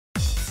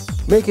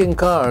Making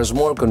cars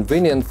more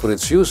convenient for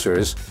its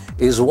users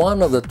is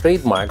one of the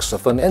trademarks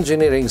of an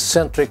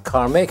engineering-centric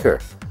car maker.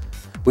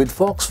 With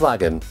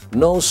Volkswagen,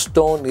 no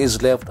stone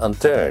is left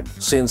unturned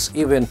since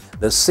even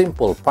the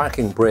simple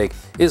parking brake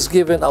is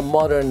given a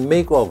modern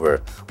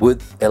makeover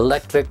with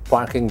electric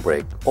parking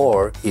brake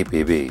or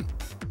EPB.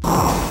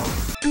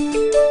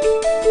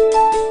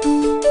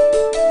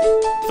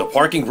 The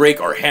parking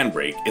brake or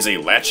handbrake is a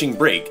latching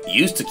brake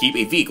used to keep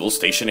a vehicle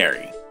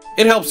stationary.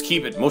 It helps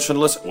keep it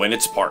motionless when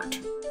it's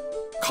parked.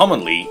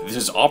 Commonly, this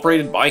is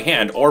operated by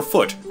hand or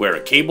foot where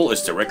a cable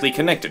is directly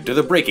connected to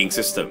the braking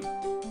system.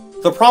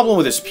 The problem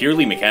with this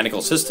purely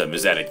mechanical system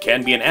is that it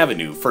can be an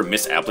avenue for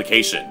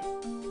misapplication.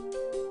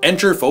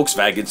 Enter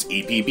Volkswagen's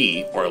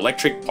EPB or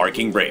electric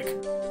parking brake.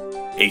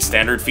 A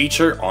standard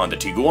feature on the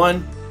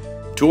Tiguan,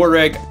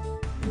 Touareg,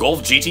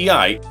 Golf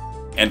GTI,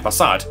 and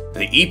Passat,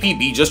 the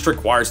EPB just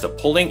requires the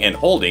pulling and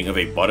holding of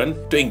a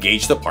button to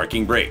engage the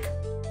parking brake.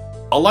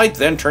 A light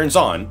then turns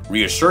on,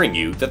 reassuring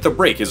you that the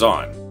brake is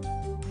on.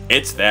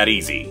 It's that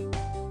easy.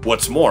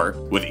 What's more,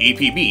 with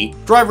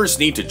EPB, drivers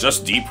need to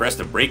just depress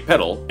the brake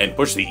pedal and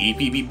push the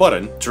EPB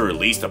button to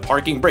release the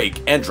parking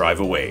brake and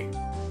drive away.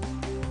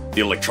 The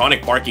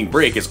electronic parking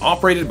brake is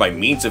operated by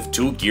means of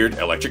two geared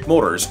electric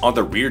motors on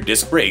the rear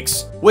disc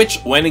brakes, which,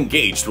 when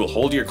engaged, will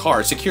hold your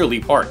car securely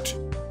parked.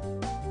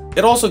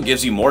 It also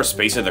gives you more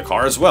space in the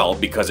car as well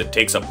because it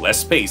takes up less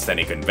space than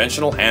a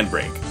conventional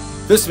handbrake.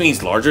 This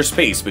means larger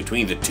space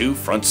between the two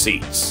front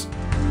seats.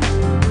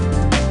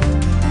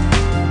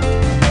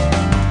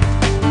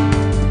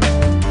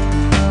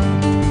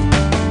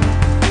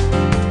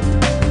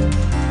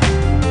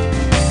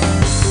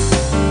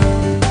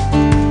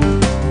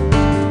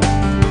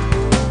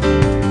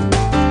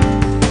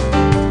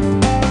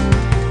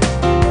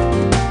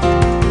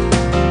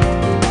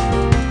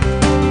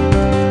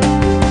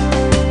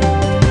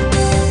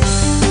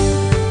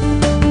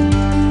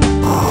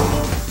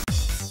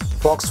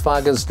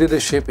 Volkswagen's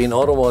leadership in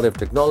automotive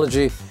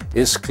technology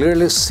is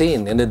clearly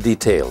seen in the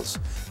details.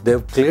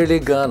 They've clearly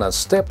gone a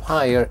step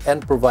higher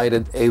and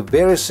provided a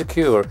very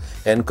secure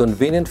and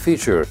convenient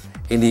feature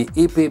in the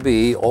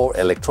EPB or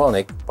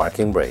electronic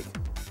parking brake.